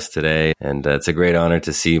speak with us today. And it's a great honor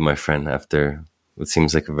to see you, my friend, after what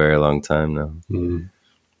seems like a very long time now.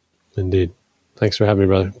 Indeed. Thanks for having me,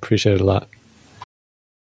 brother. Appreciate it a lot.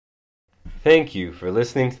 Thank you for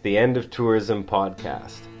listening to the End of Tourism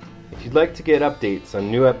podcast. If you'd like to get updates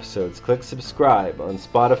on new episodes, click subscribe on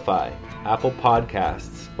Spotify, Apple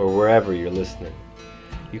Podcasts, or wherever you're listening.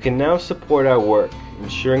 You can now support our work,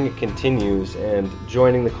 ensuring it continues and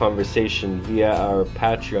joining the conversation via our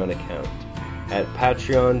Patreon account at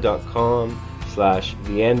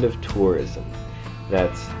patreon.com/theendofTourism.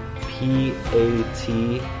 That's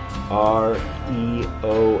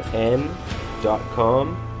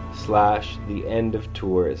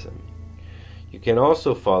patreon.com/theendofTourism. You can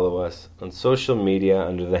also follow us on social media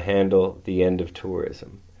under the handle The End of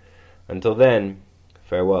Tourism. Until then,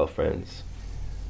 farewell, friends.